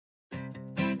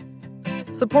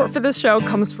Support for this show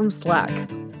comes from Slack.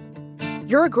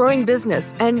 You're a growing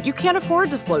business, and you can't afford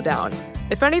to slow down.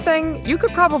 If anything, you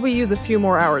could probably use a few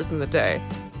more hours in the day.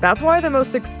 That's why the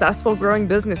most successful growing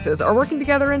businesses are working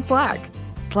together in Slack.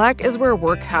 Slack is where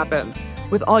work happens,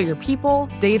 with all your people,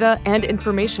 data, and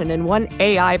information in one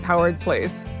AI-powered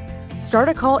place. Start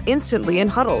a call instantly in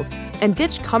huddles and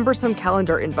ditch cumbersome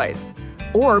calendar invites.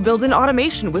 Or build an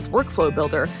automation with Workflow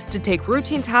Builder to take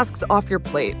routine tasks off your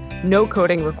plate. No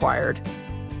coding required.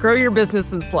 Grow your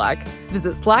business in Slack.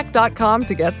 Visit slack.com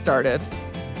to get started.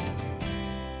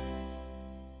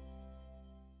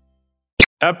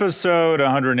 Episode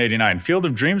 189. Field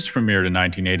of Dreams premiered in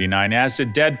 1989, as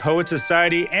did Dead Poet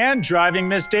Society and Driving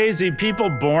Miss Daisy. People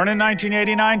born in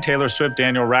 1989, Taylor Swift,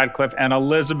 Daniel Radcliffe, and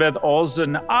Elizabeth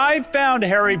Olsen. I found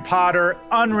Harry Potter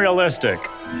unrealistic.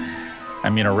 I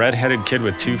mean, a redheaded kid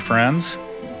with two friends?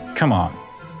 Come on.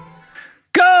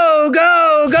 Go,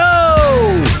 go,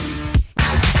 go!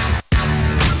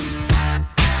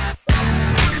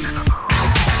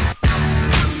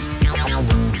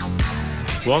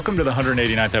 Welcome to the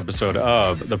 189th episode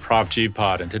of the Prop G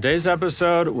Pod. In today's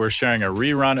episode, we're sharing a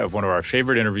rerun of one of our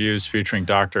favorite interviews featuring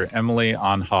Dr. Emily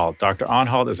Anhalt. Dr.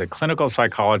 Anhalt is a clinical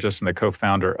psychologist and the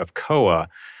co-founder of COA,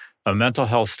 a mental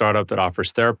health startup that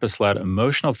offers therapist-led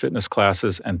emotional fitness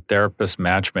classes and therapist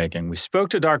matchmaking. We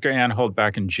spoke to Dr. Anhalt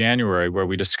back in January, where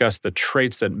we discussed the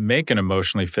traits that make an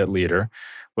emotionally fit leader,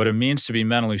 what it means to be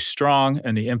mentally strong,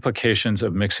 and the implications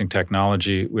of mixing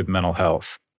technology with mental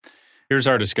health. Here's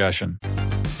our discussion.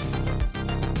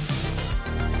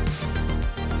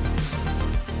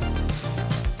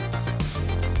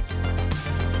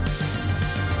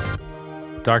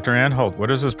 Dr. Anhalt, where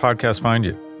does this podcast find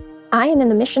you? I am in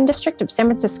the Mission District of San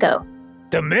Francisco.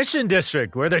 The Mission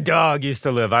District, where the dog used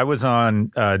to live. I was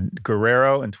on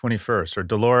Guerrero and 21st, or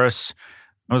Dolores.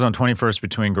 I was on 21st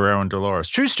between Guerrero and Dolores.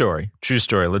 True story. True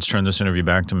story. Let's turn this interview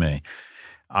back to me.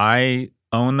 I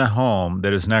own the home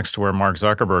that is next to where Mark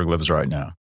Zuckerberg lives right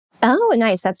now. Oh,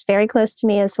 nice. That's very close to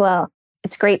me as well.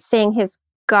 It's great seeing his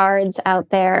guards out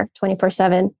there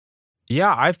 24/7.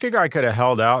 Yeah, I figure I could have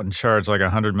held out and charged like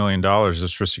 $100 million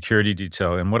just for security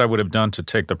detail. And what I would have done to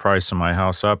take the price of my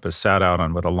house up is sat out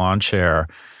on with a lawn chair.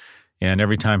 And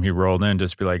every time he rolled in,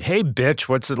 just be like, "Hey, bitch,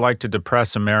 what's it like to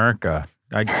depress America?"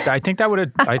 I think that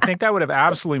would have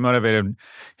absolutely motivated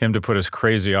him to put his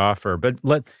crazy offer. But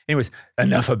anyways,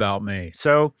 enough about me.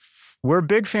 So we're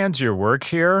big fans of your work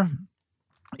here.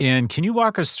 And can you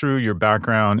walk us through your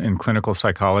background in clinical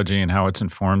psychology and how it's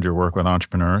informed your work with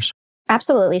entrepreneurs?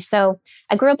 Absolutely. So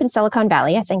I grew up in Silicon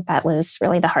Valley. I think that was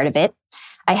really the heart of it.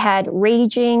 I had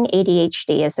raging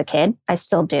ADHD as a kid. I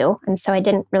still do. And so I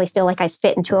didn't really feel like I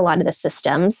fit into a lot of the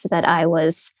systems that I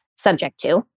was subject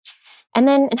to. And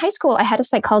then in high school, I had a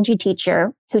psychology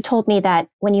teacher who told me that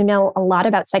when you know a lot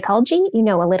about psychology, you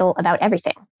know a little about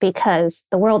everything, because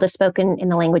the world is spoken in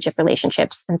the language of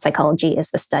relationships and psychology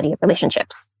is the study of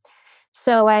relationships.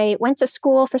 So I went to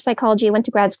school for psychology, went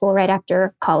to grad school right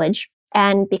after college.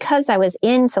 And because I was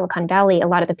in Silicon Valley, a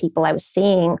lot of the people I was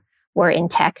seeing were in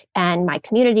tech, and my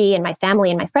community and my family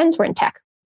and my friends were in tech.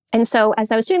 And so as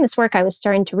I was doing this work, I was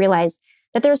starting to realize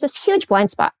that there was this huge blind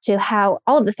spot to how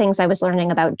all of the things I was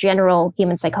learning about general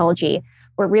human psychology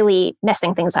were really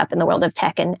messing things up in the world of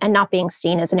tech and not being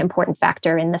seen as an important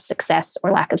factor in the success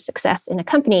or lack of success in a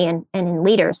company and in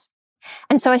leaders.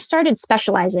 And so I started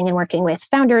specializing in working with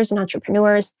founders and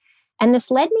entrepreneurs. And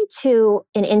this led me to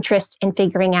an interest in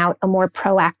figuring out a more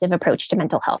proactive approach to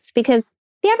mental health, because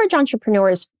the average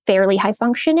entrepreneur is fairly high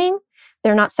functioning.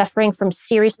 They're not suffering from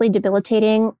seriously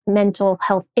debilitating mental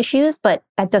health issues, but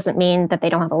that doesn't mean that they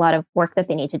don't have a lot of work that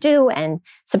they need to do and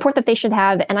support that they should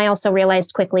have. And I also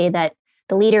realized quickly that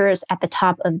the leaders at the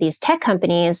top of these tech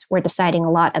companies were deciding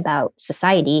a lot about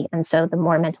society. And so the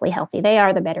more mentally healthy they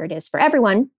are, the better it is for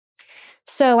everyone.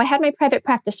 So I had my private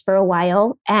practice for a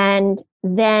while, and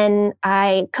then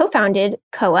I co-founded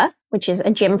COA, which is a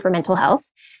gym for mental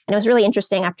health. And it was really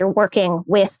interesting after working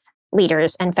with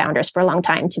leaders and founders for a long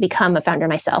time to become a founder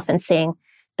myself and seeing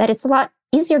that it's a lot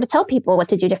easier to tell people what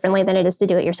to do differently than it is to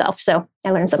do it yourself. So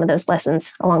I learned some of those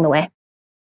lessons along the way.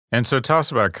 And so tell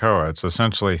us about COA. It's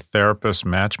essentially therapist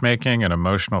matchmaking and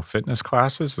emotional fitness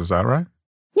classes. Is that right?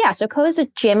 Yeah, so COA is a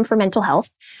gym for mental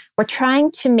health. We're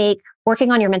trying to make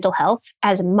working on your mental health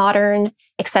as modern,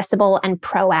 accessible, and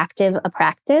proactive a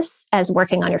practice as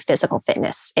working on your physical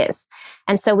fitness is.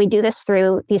 And so we do this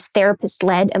through these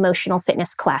therapist-led emotional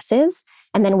fitness classes,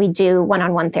 and then we do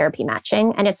one-on-one therapy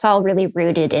matching, and it's all really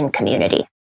rooted in community.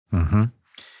 Mm-hmm.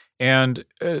 And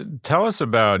tell us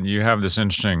about, you have this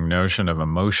interesting notion of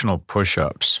emotional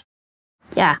push-ups.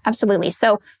 Yeah, absolutely.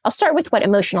 So I'll start with what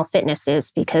emotional fitness is,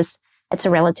 because It's a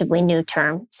relatively new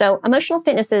term. So emotional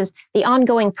fitness is the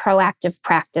ongoing proactive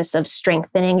practice of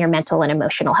strengthening your mental and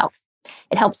emotional health.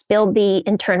 It helps build the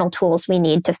internal tools we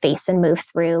need to face and move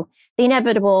through the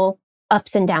inevitable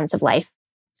ups and downs of life.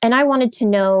 And I wanted to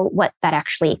know what that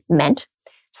actually meant.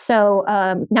 So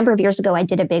a number of years ago, I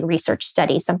did a big research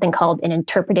study, something called an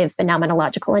interpretive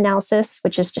phenomenological analysis,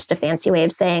 which is just a fancy way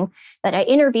of saying that I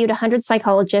interviewed 100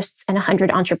 psychologists and 100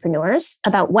 entrepreneurs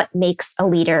about what makes a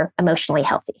leader emotionally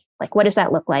healthy. Like, what does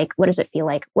that look like? What does it feel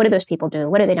like? What do those people do?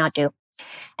 What do they not do?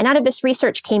 And out of this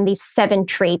research came these 7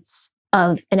 traits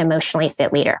of an emotionally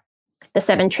fit leader. The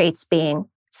 7 traits being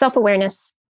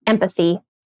self-awareness, empathy,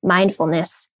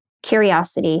 mindfulness,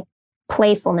 curiosity,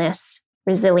 playfulness,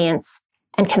 resilience,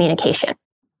 and communication.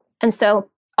 And so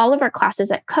all of our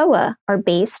classes at COA are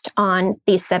based on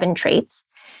these 7 traits.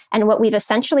 And what we've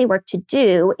essentially worked to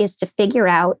do is to figure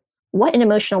out what an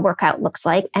emotional workout looks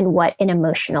like and what an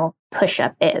emotional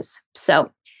push-up is.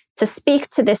 So to speak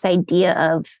to this idea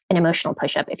of an emotional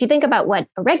push-up, if you think about what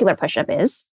a regular push-up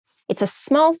is, it's a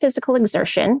small physical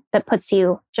exertion that puts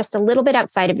you just a little bit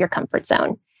outside of your comfort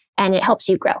zone, and it helps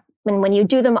you grow. And when you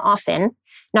do them often,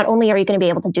 not only are you going to be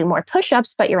able to do more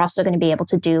push-ups, but you're also going to be able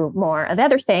to do more of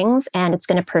other things, and it's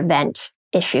going to prevent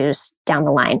issues down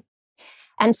the line.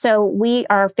 And so we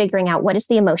are figuring out what is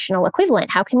the emotional equivalent.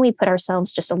 How can we put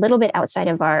ourselves just a little bit outside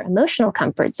of our emotional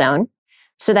comfort zone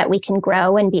so that we can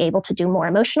grow and be able to do more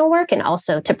emotional work and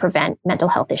also to prevent mental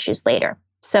health issues later?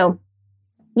 So,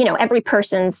 every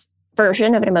person's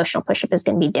version of an emotional push-up is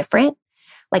going to be different.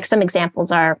 Like some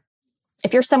examples are,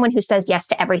 if you're someone who says yes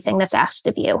to everything that's asked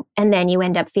of you, and then you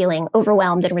end up feeling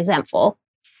overwhelmed and resentful,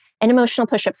 an emotional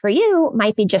push-up for you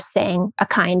might be just saying a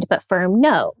kind but firm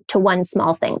no to one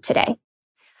small thing today.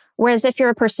 Whereas if you're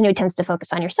a person who tends to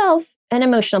focus on yourself, an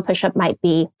emotional push-up might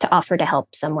be to offer to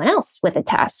help someone else with a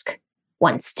task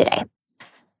once today.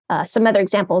 Some other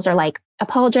examples are like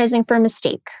apologizing for a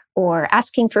mistake, or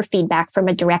asking for feedback from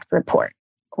a direct report,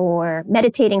 or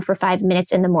meditating for 5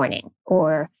 minutes in the morning,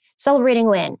 or celebrating a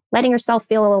win, letting yourself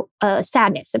feel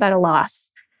sadness about a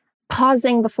loss,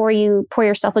 pausing before you pour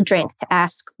yourself a drink to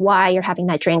ask why you're having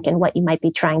that drink and what you might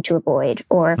be trying to avoid,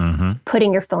 or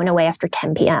putting your phone away after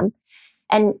 10 p.m.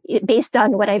 And based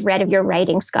on what I've read of your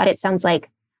writing, Scott, it sounds like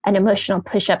an emotional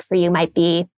push-up for you might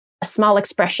be a small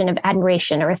expression of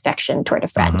admiration or affection toward a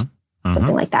friend,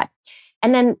 something like that.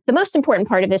 And then the most important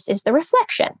part of this is the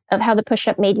reflection of how the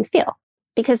push-up made you feel.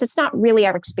 Because it's not really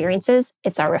our experiences,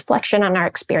 it's our reflection on our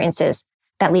experiences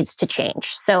that leads to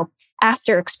change. So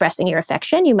after expressing your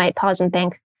affection, you might pause and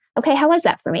think, okay, how was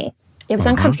that for me? It was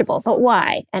uncomfortable, but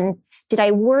why? And did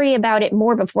I worry about it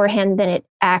more beforehand than it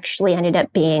actually ended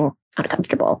up being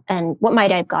uncomfortable? And what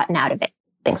might I have gotten out of it?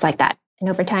 Things like that. And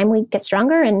over time, we get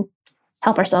stronger and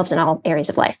help ourselves in all areas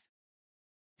of life.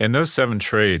 And those 7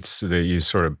 traits that you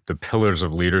sort of, the pillars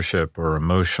of leadership or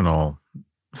emotional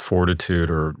fortitude,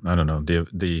 or I don't know,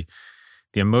 the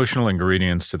emotional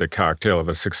ingredients to the cocktail of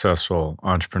a successful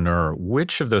entrepreneur,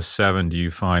 which of the 7 do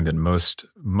you find that most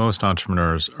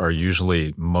entrepreneurs are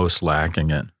usually most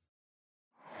lacking in?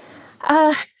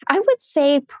 I would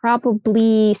say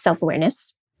probably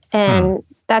self-awareness. And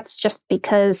that's just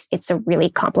because it's a really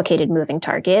complicated moving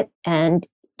target. And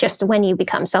just when you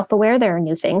become self-aware, there are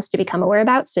new things to become aware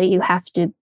about. So you have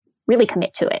to really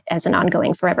commit to it as an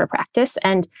ongoing forever practice.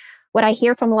 And what I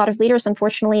hear from a lot of leaders,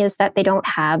 unfortunately, is that they don't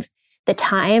have the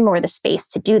time or the space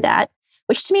to do that,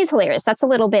 which to me is hilarious. That's a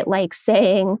little bit like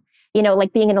saying,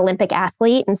 like being an Olympic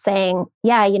athlete and saying,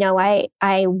 yeah,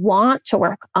 I want to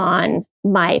work on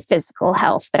my physical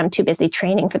health, but I'm too busy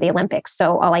training for the Olympics.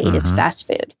 So all I eat is fast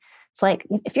food. It's like,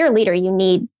 if you're a leader, you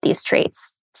need these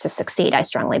traits to succeed, I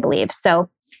strongly believe. So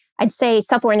I'd say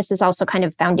self-awareness is also kind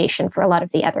of foundation for a lot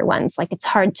of the other ones. Like it's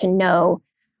hard to know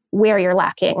where you're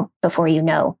lacking before you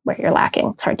know where you're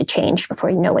lacking. It's hard to change before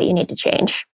you know what you need to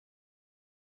change.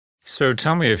 So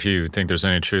tell me if you think there's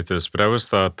any truth to this, but I always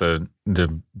thought that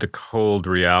the cold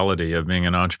reality of being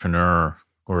an entrepreneur,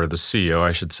 or the CEO,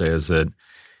 I should say, is that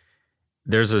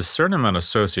there's a certain amount of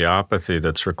sociopathy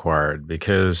that's required,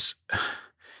 because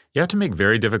you have to make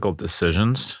very difficult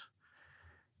decisions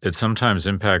that sometimes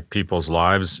impact people's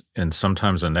lives in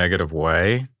sometimes a negative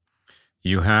way.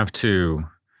 You have to,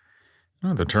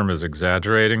 the term is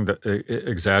exaggerate.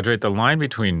 The line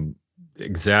between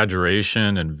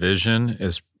exaggeration and vision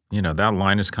is, that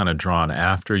line is kind of drawn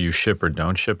after you ship or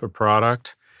don't ship a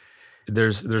product.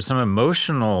 There's some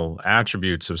emotional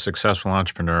attributes of successful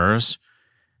entrepreneurs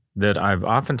that I've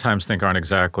oftentimes think aren't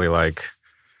exactly like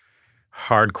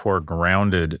hardcore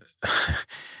grounded,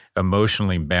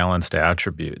 emotionally balanced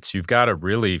attributes. You've got to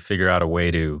really figure out a way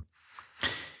to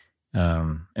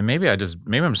And maybe I'm just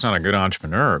not a good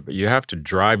entrepreneur, but you have to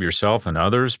drive yourself and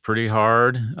others pretty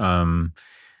hard.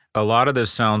 A lot of this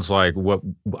sounds like what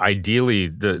ideally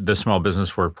the small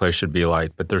business workplace should be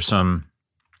like, but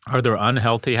are there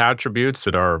unhealthy attributes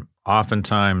that are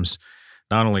oftentimes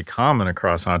not only common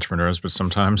across entrepreneurs, but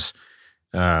sometimes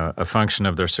a function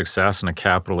of their success in a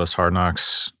capitalist hard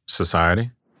knocks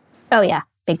society? Oh, yeah,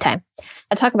 big time.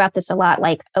 I talk about this a lot.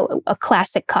 Like a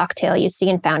classic cocktail you see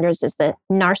in founders is the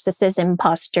narcissism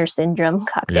imposter syndrome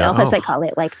cocktail, as I call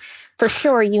it. Like, for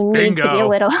sure, you need to be a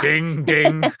little ding,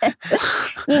 ding.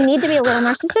 You need to be a little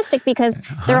narcissistic because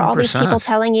there are all these people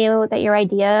telling you that your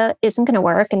idea isn't going to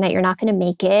work and that you're not going to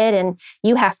make it. And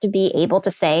you have to be able to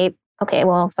say, okay,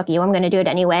 well, fuck you, I'm going to do it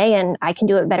anyway. And I can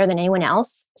do it better than anyone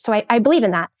else. So I believe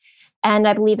in that. And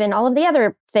I believe in all of the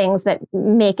other things that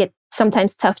make it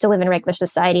sometimes tough to live in regular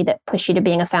society that push you to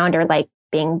being a founder, like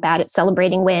being bad at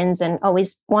celebrating wins and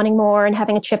always wanting more and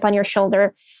having a chip on your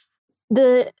shoulder.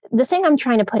 The thing I'm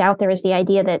trying to put out there is the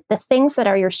idea that the things that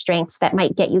are your strengths that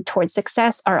might get you towards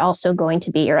success are also going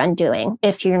to be your undoing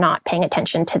if you're not paying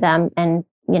attention to them and,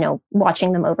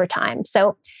 watching them over time.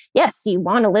 So yes, you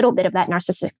want a little bit of that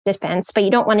narcissistic defense, but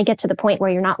you don't want to get to the point where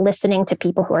you're not listening to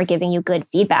people who are giving you good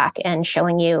feedback and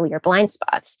showing you your blind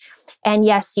spots. And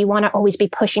yes, you want to always be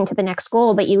pushing to the next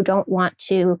goal, but you don't want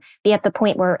to be at the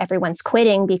point where everyone's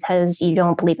quitting because you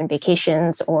don't believe in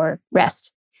vacations or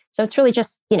rest. So it's really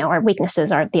just, our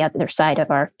weaknesses are the other side of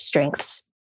our strengths.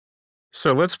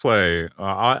 So let's play.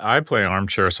 I play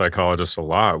armchair psychologist a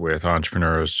lot with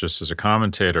entrepreneurs just as a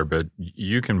commentator, but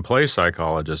you can play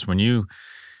psychologist.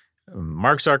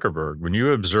 Mark Zuckerberg, when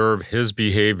you observe his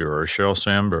behavior, or Sheryl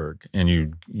Sandberg, and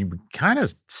you kind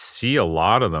of see a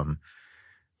lot of them,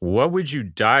 what would you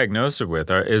diagnose it with?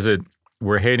 Is it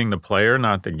we're hating the player,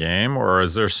 not the game, or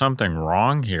is there something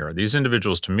wrong here? These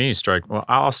individuals to me well,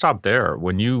 I'll stop there.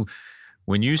 When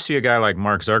you see a guy like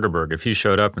Mark Zuckerberg, if he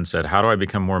showed up and said, how do I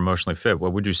become more emotionally fit?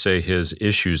 What would you say his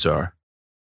issues are?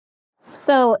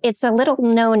 So it's a little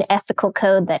known ethical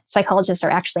code that psychologists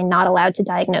are actually not allowed to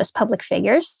diagnose public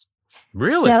figures.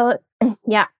 Really? So,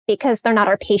 yeah, because they're not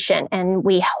our patient and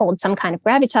we hold some kind of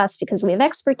gravitas because we have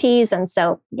expertise. And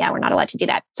so, yeah, we're not allowed to do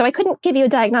that. So I couldn't give you a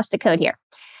diagnostic code here.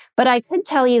 But I could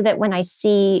tell you that when I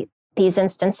see these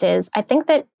instances, I think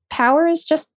that power is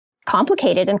just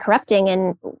complicated and corrupting,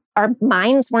 and our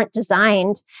minds weren't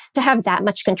designed to have that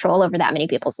much control over that many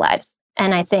people's lives.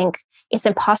 And I think it's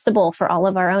impossible for all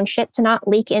of our own shit to not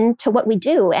leak into what we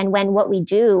do. And when what we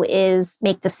do is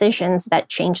make decisions that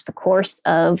change the course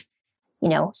of,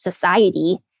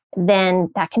 society, then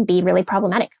that can be really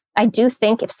problematic. I do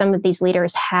think if some of these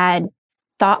leaders had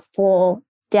thoughtful,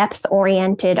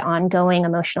 depth-oriented, ongoing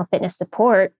emotional fitness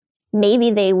support,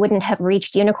 maybe they wouldn't have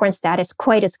reached unicorn status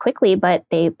quite as quickly, but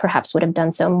they perhaps would have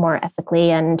done so more ethically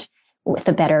and with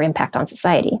a better impact on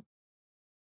society.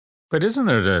 But isn't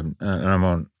there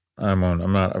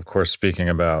I'm not, of course, speaking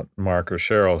about Mark or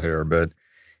Sheryl here, but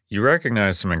you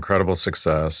recognize some incredible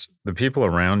success. The people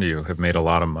around you have made a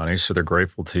lot of money, so they're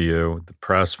grateful to you. The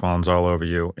press fawns all over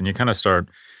you, and you kind of start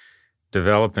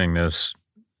developing this.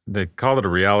 They call it a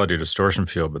reality distortion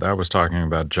field, but that was talking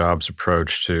about Jobs'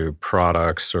 approach to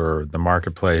products or the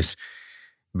marketplace.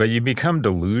 But you become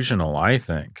delusional, I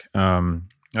think. I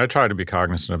try to be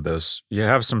cognizant of this. You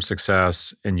have some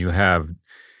success and you have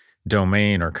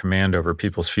domain or command over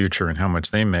people's future and how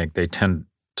much they make. They tend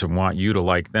to want you to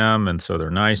like them, and so they're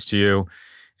nice to you.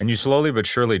 And you slowly but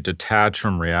surely detach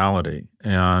from reality.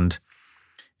 And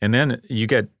then you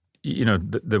get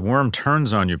the worm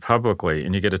turns on you publicly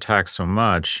and you get attacked so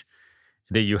much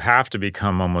that you have to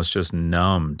become almost just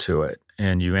numb to it.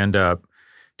 And you end up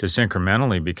just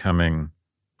incrementally becoming,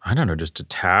 just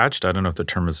detached. I don't know if the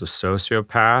term is a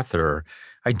sociopath, or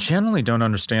I generally don't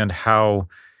understand how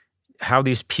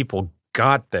these people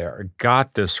got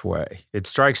this way. It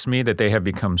strikes me that they have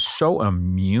become so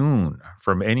immune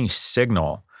from any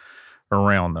signal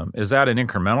around them. Is that an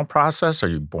incremental process? Are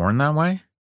you born that way?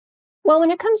 Well,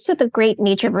 when it comes to the great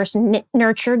nature versus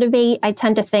nurture debate, I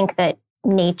tend to think that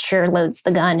nature loads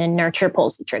the gun and nurture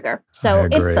pulls the trigger. So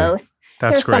it's both.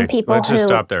 That's There's great. Some people Let's just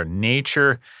stop there.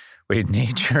 Nature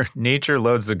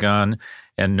loads the gun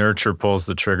and nurture pulls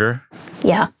the trigger.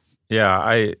 Yeah.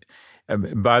 Yeah.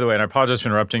 By the way, and I apologize for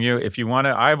interrupting you.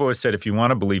 I've always said, if you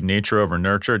want to believe nature over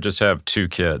nurture, just have 2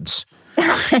 kids.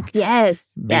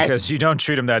 Yes. Because you don't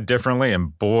treat them that differently,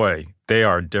 and boy, they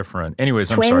are different. Anyways,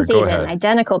 twins, I'm sorry. Go ahead.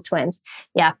 Identical twins.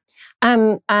 Yeah.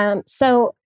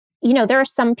 So, there are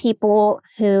some people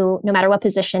who, no matter what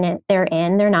position they're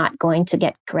in, they're not going to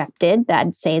get corrected. That,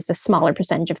 I'd say, is a smaller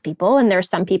percentage of people. And there are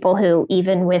some people who,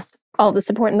 even with all the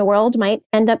support in the world, might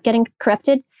end up getting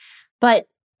corrected. But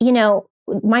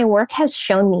my work has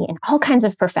shown me in all kinds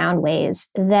of profound ways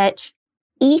that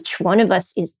each one of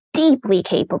us is deeply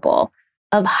capable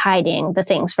of hiding the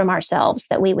things from ourselves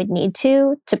that we would need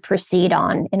to proceed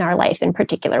on in our life in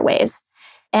particular ways.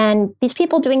 And these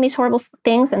people doing these horrible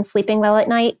things and sleeping well at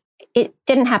night, it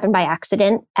didn't happen by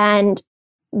accident. And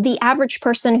the average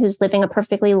person who's living a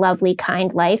perfectly lovely,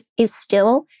 kind life is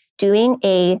still doing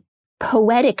a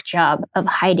poetic job of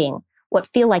hiding what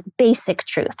feel like basic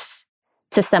truths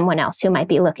to someone else who might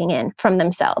be looking in from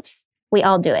themselves. We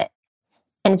all do it.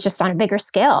 And it's just on a bigger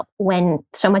scale when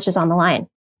so much is on the line.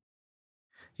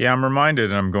 Yeah, I'm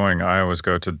reminded, and I always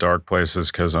go to dark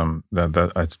places because I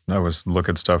always look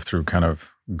at stuff through kind of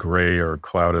gray or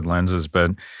clouded lenses.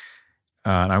 But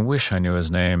and I wish I knew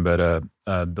his name, but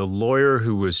the lawyer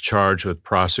who was charged with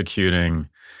prosecuting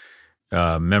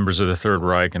members of the Third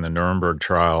Reich in the Nuremberg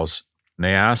trials,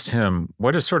 they asked him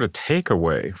what his sort of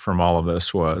takeaway from all of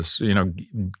this was,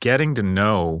 getting to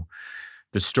know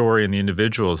the story and the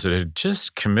individuals that had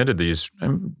just committed these,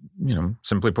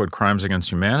 simply put, crimes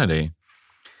against humanity.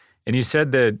 And he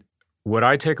said that what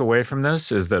I take away from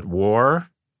this is that war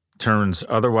turns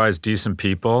otherwise decent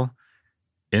people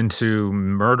into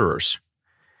murderers.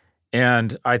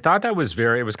 And I thought that was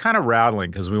it was kind of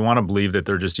rattling because we want to believe that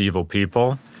they're just evil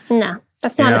people. No,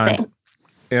 that's not a thing.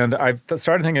 And I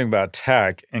started thinking about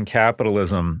tech and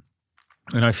capitalism,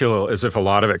 and I feel as if a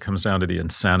lot of it comes down to the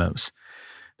incentives.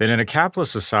 That in a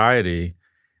capitalist society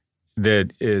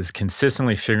that is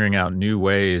consistently figuring out new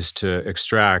ways to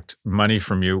extract money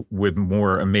from you with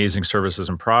more amazing services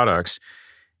and products,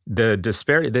 the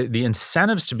disparity, the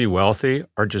incentives to be wealthy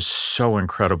are just so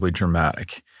incredibly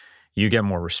dramatic. You get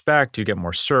more respect, you get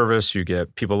more service, you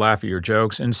get people laugh at your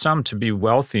jokes, and to be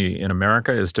wealthy in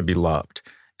America is to be loved.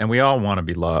 And we all want to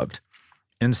be loved.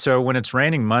 And so when it's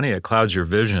raining money, it clouds your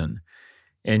vision.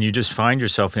 And you just find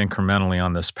yourself incrementally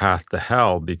on this path to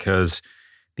hell because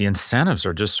the incentives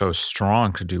are just so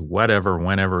strong to do whatever,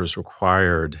 whenever is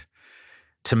required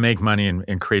to make money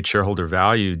and create shareholder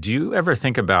value. Do you ever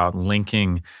think about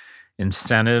linking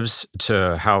incentives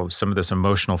to how some of this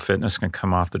emotional fitness can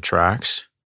come off the tracks?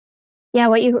 Yeah,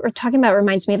 what you were talking about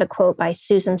reminds me of a quote by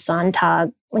Susan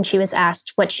Sontag when she was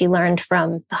asked what she learned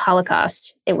from the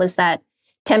Holocaust. It was that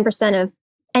 10% of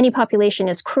any population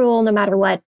is cruel no matter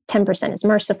what, 10% is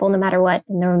merciful no matter what,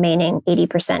 and the remaining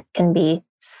 80% can be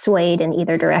swayed in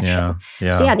either direction.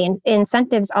 Yeah. So the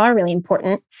incentives are really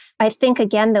important. I think,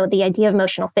 again, though, the idea of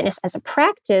emotional fitness as a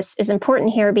practice is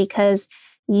important here because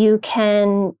you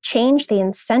can change the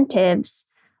incentives,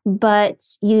 but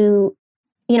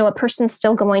a person's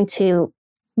still going to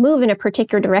move in a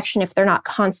particular direction if they're not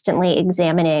constantly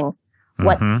examining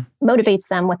what motivates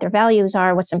them, what their values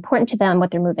are, what's important to them,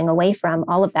 what they're moving away from,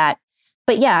 all of that.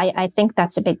 But yeah, I think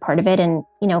that's a big part of it. And,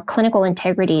 clinical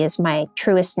integrity is my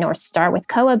truest North Star with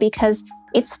COA because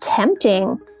it's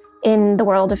tempting in the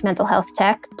world of mental health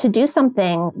tech to do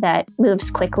something that moves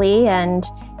quickly and,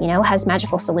 has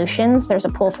magical solutions. There's a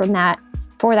pull from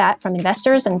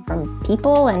investors and from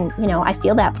people. And, I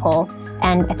feel that pull.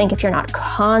 And I think if you're not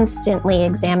constantly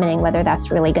examining whether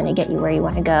that's really going to get you where you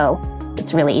want to go,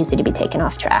 it's really easy to be taken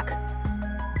off track.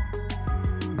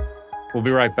 We'll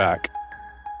be right back.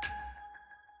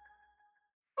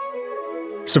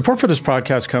 Support for this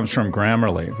podcast comes from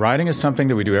Grammarly. Writing is something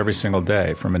that we do every single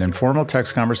day. From an informal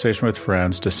text conversation with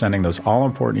friends to sending those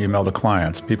all-important email to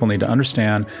clients, people need to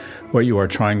understand what you are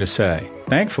trying to say.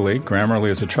 Thankfully, Grammarly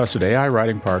is a trusted AI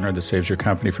writing partner that saves your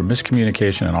company from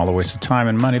miscommunication and all the waste of time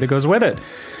and money that goes with it.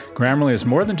 Grammarly is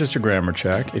more than just a grammar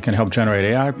check. It can help generate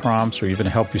AI prompts or even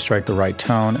help you strike the right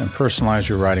tone and personalize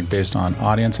your writing based on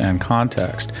audience and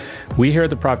context. We here at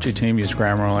the Prop G team use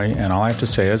Grammarly, and all I have to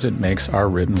say is it makes our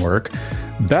written work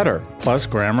better. Plus,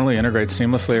 Grammarly integrates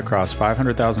seamlessly across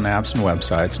 500,000 apps and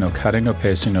websites. No cutting, no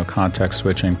pasting, no context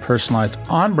switching. Personalized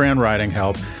on-brand writing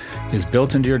help is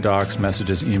built into your docs,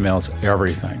 messages, emails,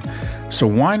 everything. So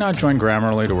why not join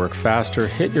Grammarly to work faster,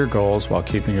 hit your goals while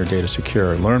keeping your data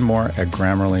secure? Learn more at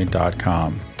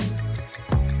Grammarly.com.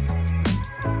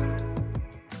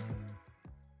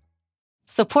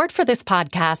 Support for this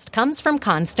podcast comes from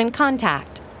Constant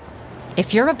Contact.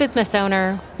 If you're a business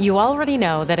owner, you already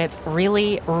know that it's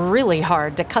really, really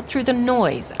hard to cut through the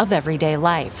noise of everyday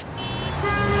life.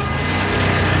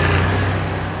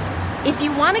 If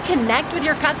you want to connect with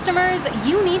your customers,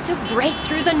 you need to break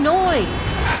through the noise.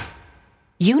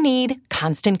 You need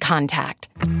Constant Contact.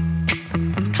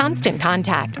 Constant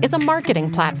Contact is a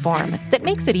marketing platform that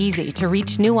makes it easy to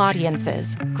reach new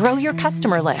audiences, grow your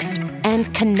customer list,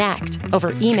 and connect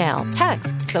over email,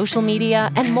 text, social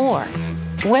media, and more.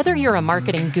 Whether you're a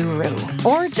marketing guru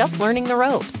or just learning the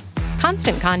ropes,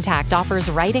 Constant Contact offers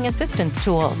writing assistance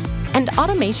tools and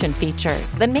automation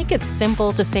features that make it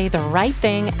simple to say the right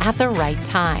thing at the right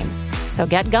time. So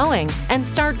get going and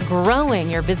start growing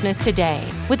your business today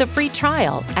with a free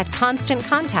trial at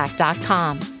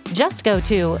ConstantContact.com. Just go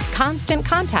to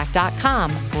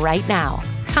ConstantContact.com right now.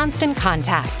 Constant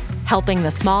Contact, helping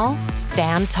the small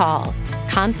stand tall.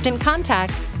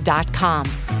 ConstantContact.com.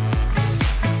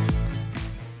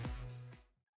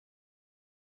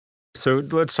 So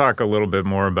let's talk a little bit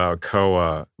more about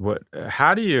COA.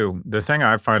 The thing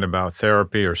I find about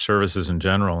therapy or services in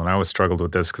general, and I always struggled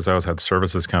with this because I always had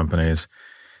services companies,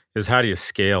 is how do you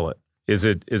scale it? Is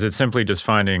it simply just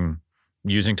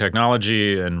using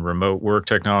technology and remote work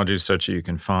technologies such that you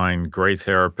can find great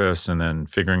therapists and then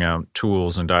figuring out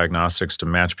tools and diagnostics to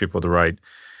match people with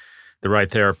the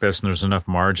right therapist, and there's enough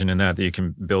margin in that you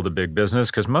can build a big business?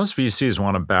 Because most VCs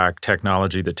want to back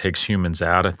technology that takes humans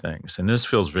out of things, and this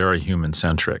feels very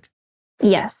human-centric.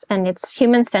 Yes, and it's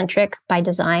human-centric by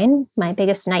design. My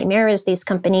biggest nightmare is these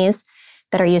companies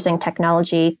that are using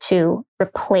technology to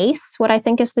replace what I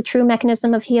think is the true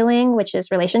mechanism of healing, which is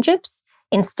relationships,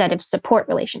 instead of support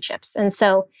relationships. And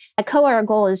so at COA, our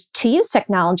goal is to use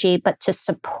technology, but to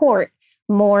support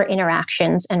more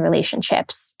interactions and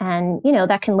relationships. And,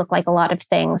 that can look like a lot of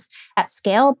things at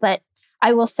scale, but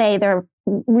I will say there are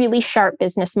really sharp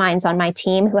business minds on my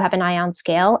team who have an eye on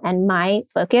scale. And my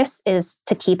focus is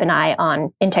to keep an eye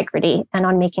on integrity and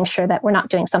on making sure that we're not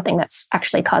doing something that's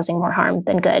actually causing more harm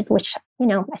than good, which,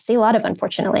 I see a lot of,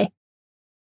 unfortunately.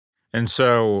 And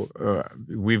so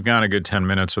we've gone a good 10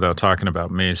 minutes without talking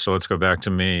about me. So let's go back to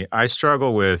me. I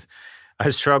struggle with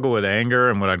anger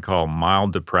and what I'd call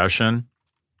mild depression.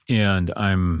 And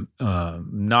I'm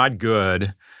not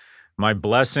good. My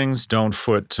blessings don't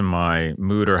foot to my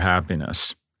mood or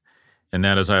happiness. And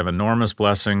that is, I have enormous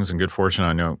blessings and good fortune.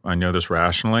 I know this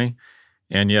rationally.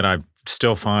 And yet I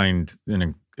still find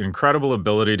an incredible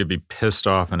ability to be pissed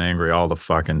off and angry all the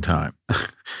fucking time.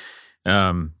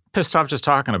 Pissed off just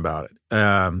talking about it.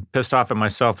 Pissed off at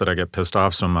myself that I get pissed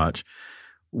off so much.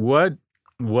 What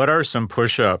are some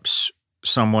push-ups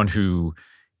someone who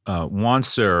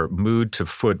wants their mood to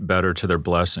foot better to their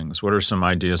blessings? What are some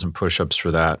ideas and push-ups for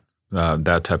that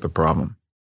type of problem?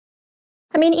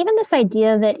 I mean, even this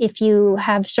idea that if you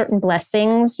have certain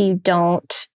blessings, you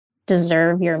don't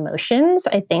deserve your emotions,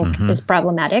 I think is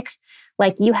problematic.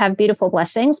 Like, you have beautiful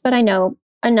blessings, but I know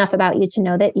enough about you to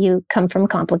know that you come from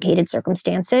complicated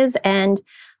circumstances. And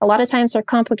a lot of times they're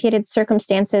complicated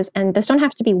circumstances, and those don't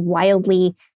have to be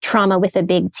wildly trauma with a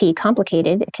big T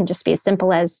complicated. It can just be as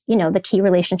simple as, the key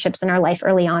relationships in our life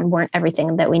early on weren't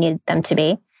everything that we needed them to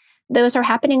be. Those are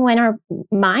happening when our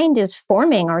mind is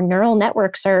forming, our neural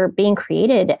networks are being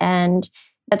created, and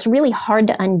that's really hard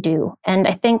to undo. And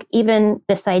I think even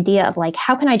this idea of like,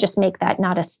 how can I just make that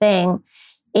not a thing,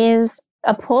 is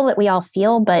a pull that we all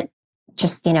feel, but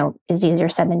just, is easier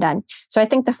said than done. So I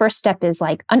think the first step is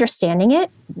like understanding it.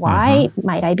 Why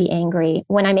might I be angry?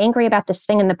 When I'm angry about this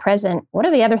thing in the present, what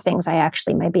are the other things I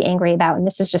actually might be angry about? And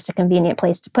this is just a convenient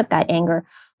place to put that anger.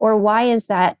 Or why is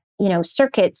that,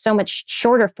 circuit so much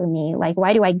shorter for me? Like,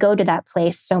 why do I go to that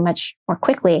place so much more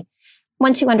quickly?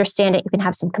 Once you understand it, you can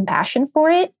have some compassion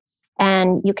for it.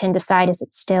 And you can decide, is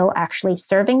it still actually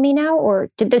serving me now?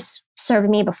 Or did this serve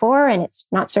me before and it's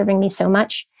not serving me so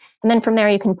much? And then from there,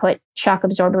 you can put shock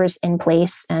absorbers in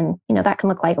place. And, that can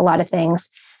look like a lot of things.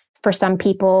 For some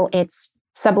people, it's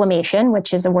sublimation,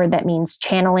 which is a word that means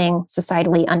channeling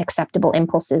societally unacceptable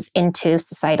impulses into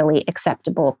societally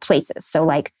acceptable places. So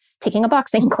like taking a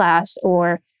boxing class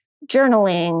or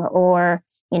journaling or,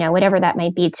 whatever that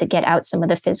might be to get out some of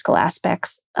the physical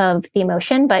aspects of the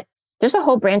emotion. But there's a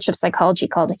whole branch of psychology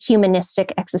called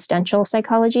humanistic existential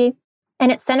psychology.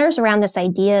 And it centers around this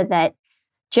idea that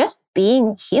just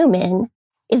being human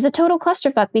is a total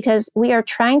clusterfuck because we are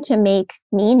trying to make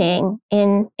meaning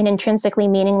in an intrinsically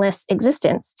meaningless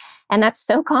existence. And that's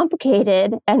so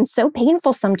complicated and so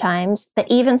painful sometimes that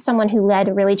even someone who led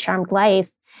a really charmed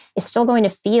life is still going to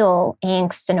feel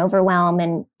angst and overwhelm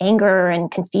and anger and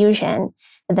confusion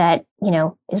that,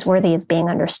 is worthy of being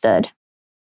understood.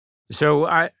 So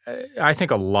I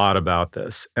think a lot about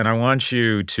this, and I want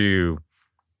you to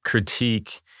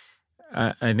critique.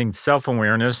 I think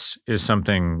self-awareness is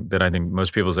something that I think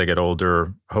most people as they get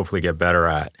older hopefully get better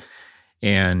at.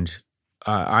 And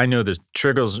I know the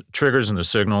triggers and the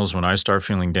signals when I start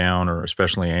feeling down or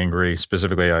especially angry.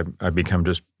 Specifically, I become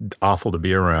just awful to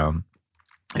be around.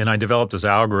 And I developed this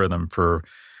algorithm for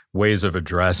ways of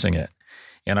addressing it.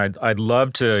 And I'd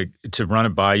love to run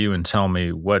it by you and tell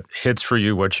me what hits for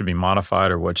you, what should be modified,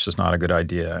 or what's just not a good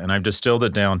idea. And I've distilled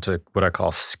it down to what I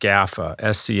call SCAFA,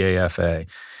 SCAFA.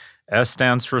 S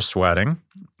stands for sweating.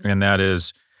 And that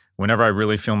is whenever I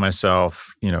really feel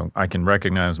myself, I can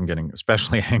recognize I'm getting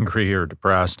especially angry or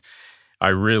depressed, I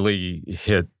really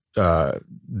hit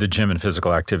the gym and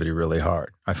physical activity really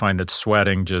hard. I find that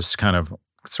sweating just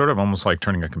sort of almost like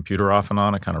turning a computer off and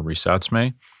on, it kind of resets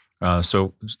me.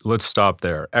 So let's stop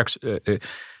there.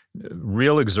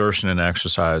 Real exertion and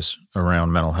exercise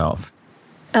around mental health.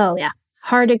 Oh, yeah.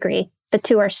 Hard agree. The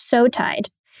two are so tied.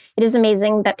 It is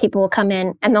amazing that people will come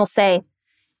in and they'll say,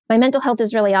 my mental health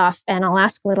is really off, and I'll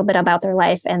ask a little bit about their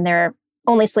life, and they're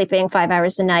only sleeping 5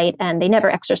 hours a night, and they never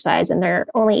exercise, and they're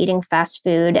only eating fast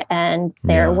food, and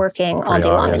they're working all day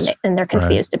long, and they're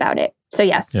confused about it. So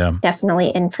yes,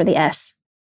 definitely in for the S.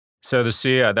 So the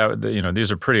C,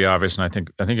 these are pretty obvious, and I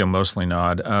think you'll mostly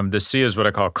nod. The C is what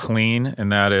I call clean,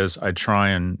 and that is I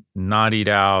try and not eat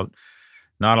out,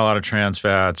 not a lot of trans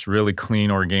fats, really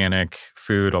clean organic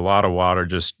food, a lot of water,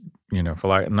 just for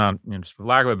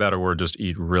lack of a better word, just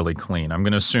eat really clean. I'm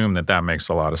going to assume that makes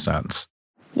a lot of sense.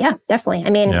 Yeah, definitely. I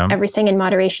mean, everything in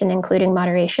moderation, including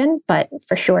moderation, but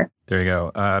for sure. There you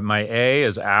go. My A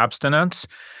is abstinence.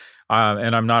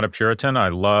 And I'm not a Puritan. I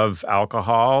love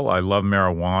alcohol. I love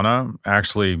marijuana. I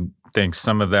actually think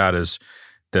some of that is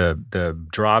the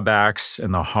drawbacks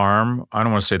and the harm. I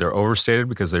don't want to say they're overstated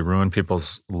because they ruin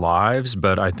people's lives,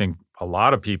 but I think a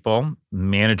lot of people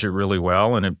manage it really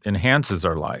well and it enhances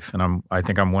their life. And I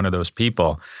think I'm one of those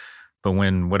people. But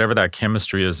when whatever that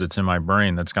chemistry is that's in my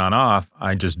brain that's gone off,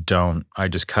 I just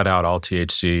cut out all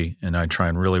THC and I try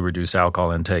and really reduce alcohol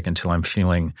intake until I'm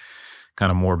feeling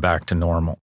kind of more back to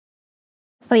normal.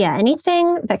 Oh yeah,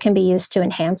 anything that can be used to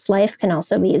enhance life can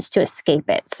also be used to escape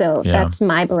it. So that's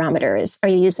my barometer is, are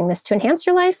you using this to enhance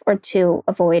your life or to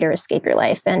avoid or escape your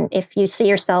life? And if you see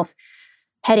yourself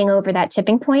heading over that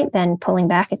tipping point, then pulling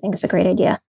back, I think is a great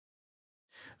idea.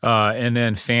 And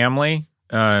then family.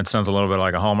 It sounds a little bit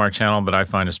like a Hallmark Channel, but I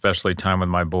find especially time with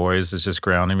my boys is just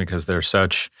grounding because they're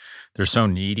so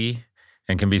needy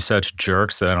and can be such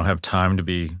jerks that I don't have time to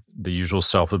be the usual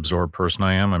self-absorbed person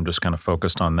I am. I'm just kind of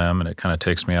focused on them and it kind of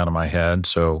takes me out of my head.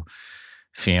 So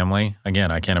family,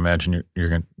 again, I can't imagine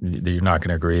you're not going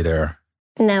to agree there.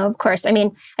 No, of course. I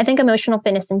mean, I think emotional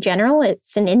fitness in general,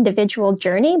 it's an individual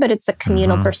journey, but it's a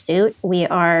communal pursuit. We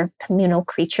are communal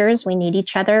creatures. We need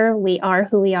each other. We are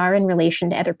who we are in relation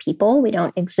to other people. We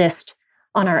don't exist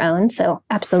on our own. So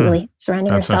absolutely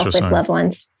surrounding yourself with loved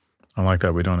ones. I like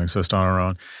that. We don't exist on our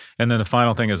own. And then the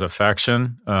final thing is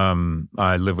affection.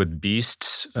 I live with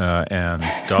beasts and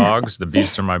dogs. The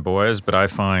beasts are my boys, but I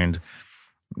find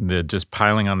that just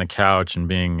piling on the couch and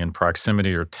being in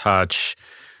proximity or touch,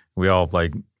 we all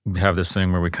have this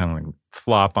thing where we kind of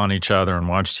flop on each other and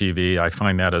watch TV. I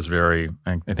find that as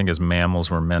I think as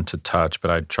mammals we're meant to touch,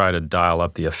 but I try to dial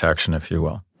up the affection, if you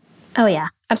will. Oh yeah,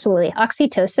 absolutely.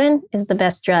 Oxytocin is the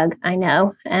best drug I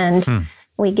know. And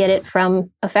we get it from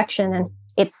affection, and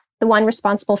it's the one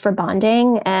responsible for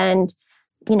bonding and,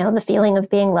 the feeling of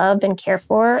being loved and cared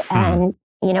for. And,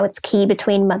 it's key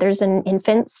between mothers and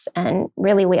infants, and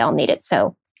really we all need it.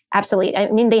 So absolutely. I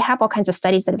mean, they have all kinds of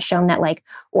studies that have shown that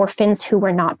orphans who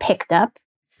were not picked up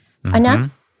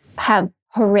enough have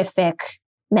horrific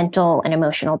mental and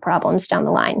emotional problems down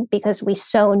the line because we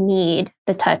so need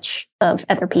the touch of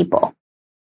other people.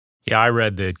 Yeah, I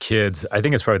read that kids, I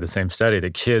think it's probably the same study,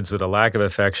 that kids with a lack of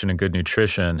affection and good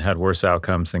nutrition had worse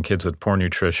outcomes than kids with poor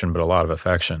nutrition, but a lot of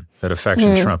affection. That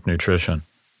affection trumped nutrition.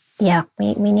 Yeah,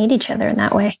 we need each other in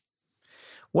that way.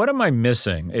 What am I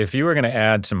missing? If you were going to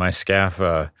add to my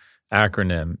SCAFA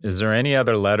acronym, is there any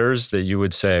other letters that you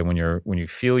would say when you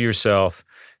feel yourself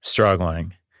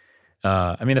struggling?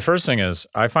 The first thing is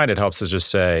I find it helps to just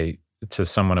say to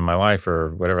someone in my life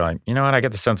or whatever, you know what, I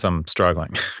get the sense I'm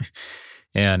struggling.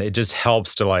 And it just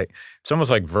helps to it's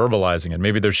almost like verbalizing it.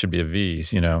 Maybe there should be a V,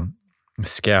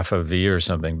 SCAFA V or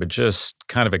something, but just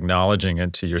kind of acknowledging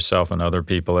it to yourself and other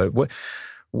people.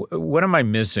 What am I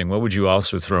missing? What would you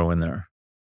also throw in there?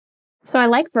 So I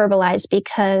like verbalize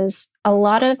because a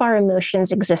lot of our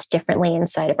emotions exist differently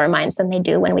inside of our minds than they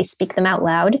do when we speak them out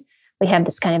loud. We have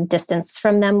this kind of distance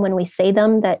from them when we say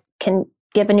them that can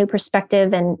give a new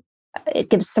perspective, and it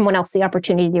gives someone else the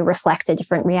opportunity to reflect a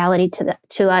different reality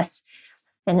to us.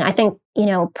 And I think,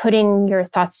 putting your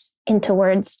thoughts into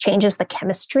words changes the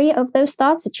chemistry of those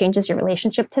thoughts. It changes your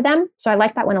relationship to them. So I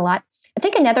like that one a lot. I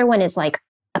think another one is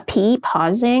a P,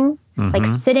 pausing,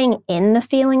 sitting in the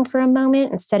feeling for a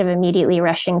moment instead of immediately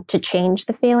rushing to change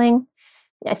the feeling.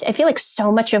 I feel like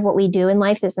so much of what we do in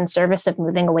life is in service of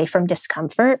moving away from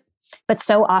discomfort, but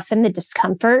so often the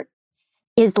discomfort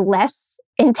is less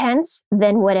intense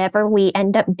than whatever we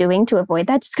end up doing to avoid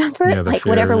that discomfort. Yeah,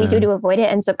 whatever we do to avoid it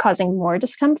ends up causing more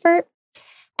discomfort.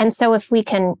 And so if we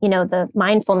can, the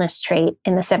mindfulness trait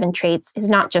in the 7 traits is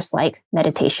not just like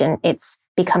meditation, it's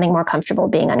becoming more comfortable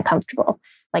being uncomfortable,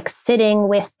 like sitting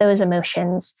with those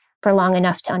emotions for long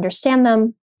enough to understand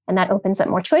them. And that opens up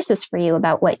more choices for you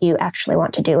about what you actually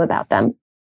want to do about them.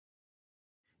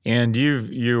 And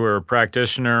you were a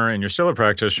practitioner, and you're still a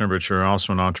practitioner, but you're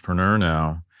also an entrepreneur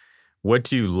now. What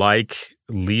do you like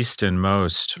least and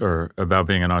most or about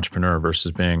being an entrepreneur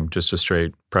versus being just a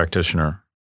straight practitioner?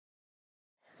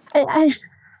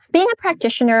 Being a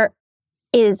practitioner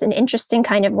is an interesting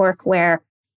kind of work where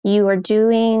you are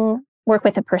doing work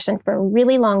with a person for a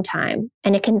really long time,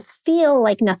 and it can feel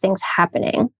like nothing's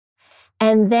happening.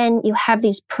 And then you have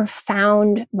these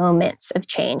profound moments of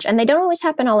change. And they don't always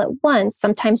happen all at once.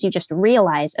 Sometimes you just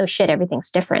realize, oh shit,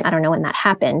 everything's different. I don't know when that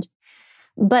happened.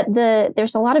 But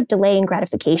there's a lot of delay and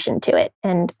gratification to it.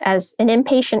 And as an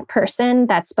impatient person,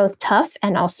 that's both tough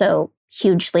and also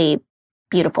hugely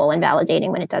beautiful and validating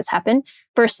when it does happen.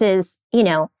 Versus,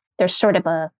 there's sort of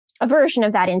a version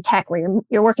of that in tech where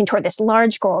you're working toward this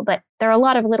large goal, but there are a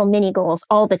lot of little mini goals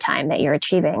all the time that you're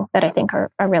achieving that I think are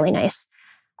really nice.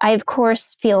 I, of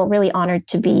course, feel really honored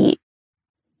to be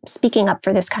speaking up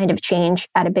for this kind of change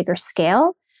at a bigger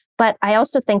scale. But I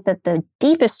also think that the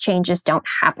deepest changes don't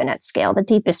happen at scale. The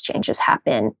deepest changes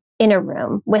happen in a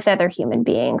room with other human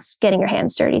beings, getting your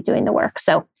hands dirty, doing the work.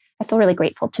 So I feel really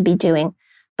grateful to be doing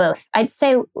both. I'd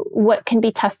say what can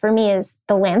be tough for me is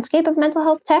the landscape of mental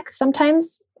health tech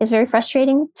sometimes is very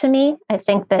frustrating to me. I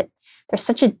think that there's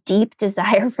such a deep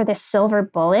desire for this silver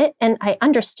bullet. And I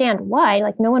understand why.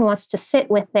 Like, no one wants to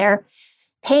sit with their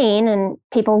pain and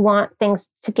people want things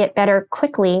to get better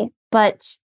quickly.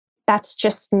 But that's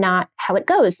just not how it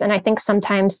goes. And I think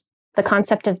sometimes the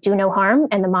concept of do no harm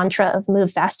and the mantra of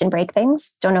move fast and break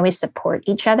things don't always support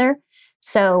each other.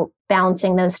 So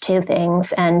balancing those two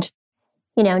things and,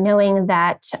 knowing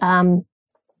that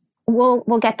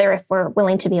we'll get there if we're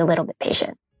willing to be a little bit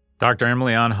patient. Dr.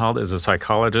 Emily Anhalt is a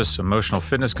psychologist, emotional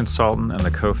fitness consultant, and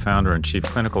the co-founder and chief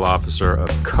clinical officer of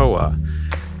COA,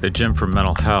 the Gym for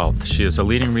Mental Health. She is a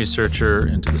leading researcher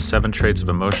into the 7 traits of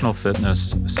emotional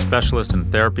fitness, a specialist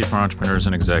in therapy for entrepreneurs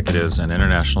and executives, an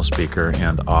international speaker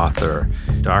and author.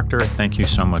 Doctor, thank you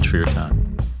so much for your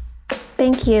time.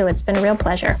 Thank you. It's been a real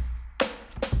pleasure.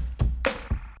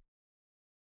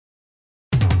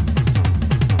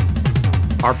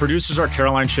 Our producers are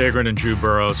Caroline Chagrin and Drew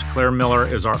Burrows. Claire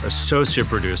Miller is our associate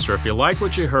producer. If you like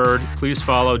what you heard, please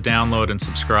follow, download, and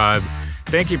subscribe.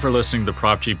 Thank you for listening to the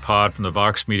Prop G Pod from the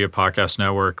Vox Media Podcast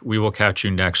Network. We will catch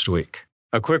you next week.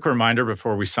 A quick reminder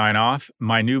before we sign off,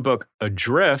 my new book,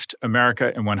 Adrift,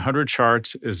 America in 100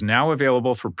 Charts, is now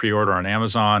available for pre-order on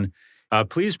Amazon.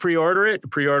 Please pre-order it.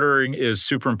 Pre-ordering is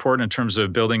super important in terms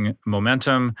of building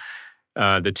momentum.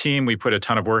 The team, we put a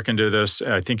ton of work into this.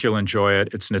 I think you'll enjoy it.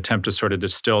 It's an attempt to sort of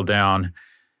distill down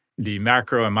the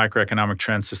macro and microeconomic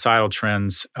trends, societal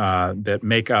trends that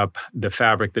make up the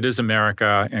fabric that is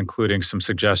America, including some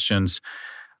suggestions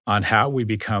on how we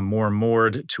become more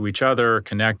moored to each other,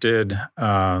 connected,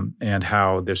 and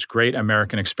how this great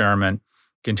American experiment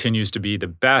continues to be the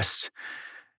best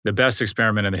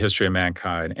experiment in the history of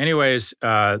mankind. Anyways,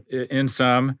 in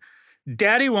sum,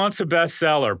 Daddy wants a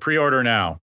bestseller. Pre-order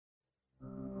now.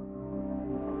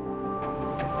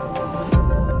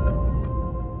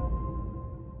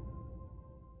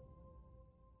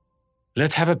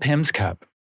 Let's have a Pimm's cup.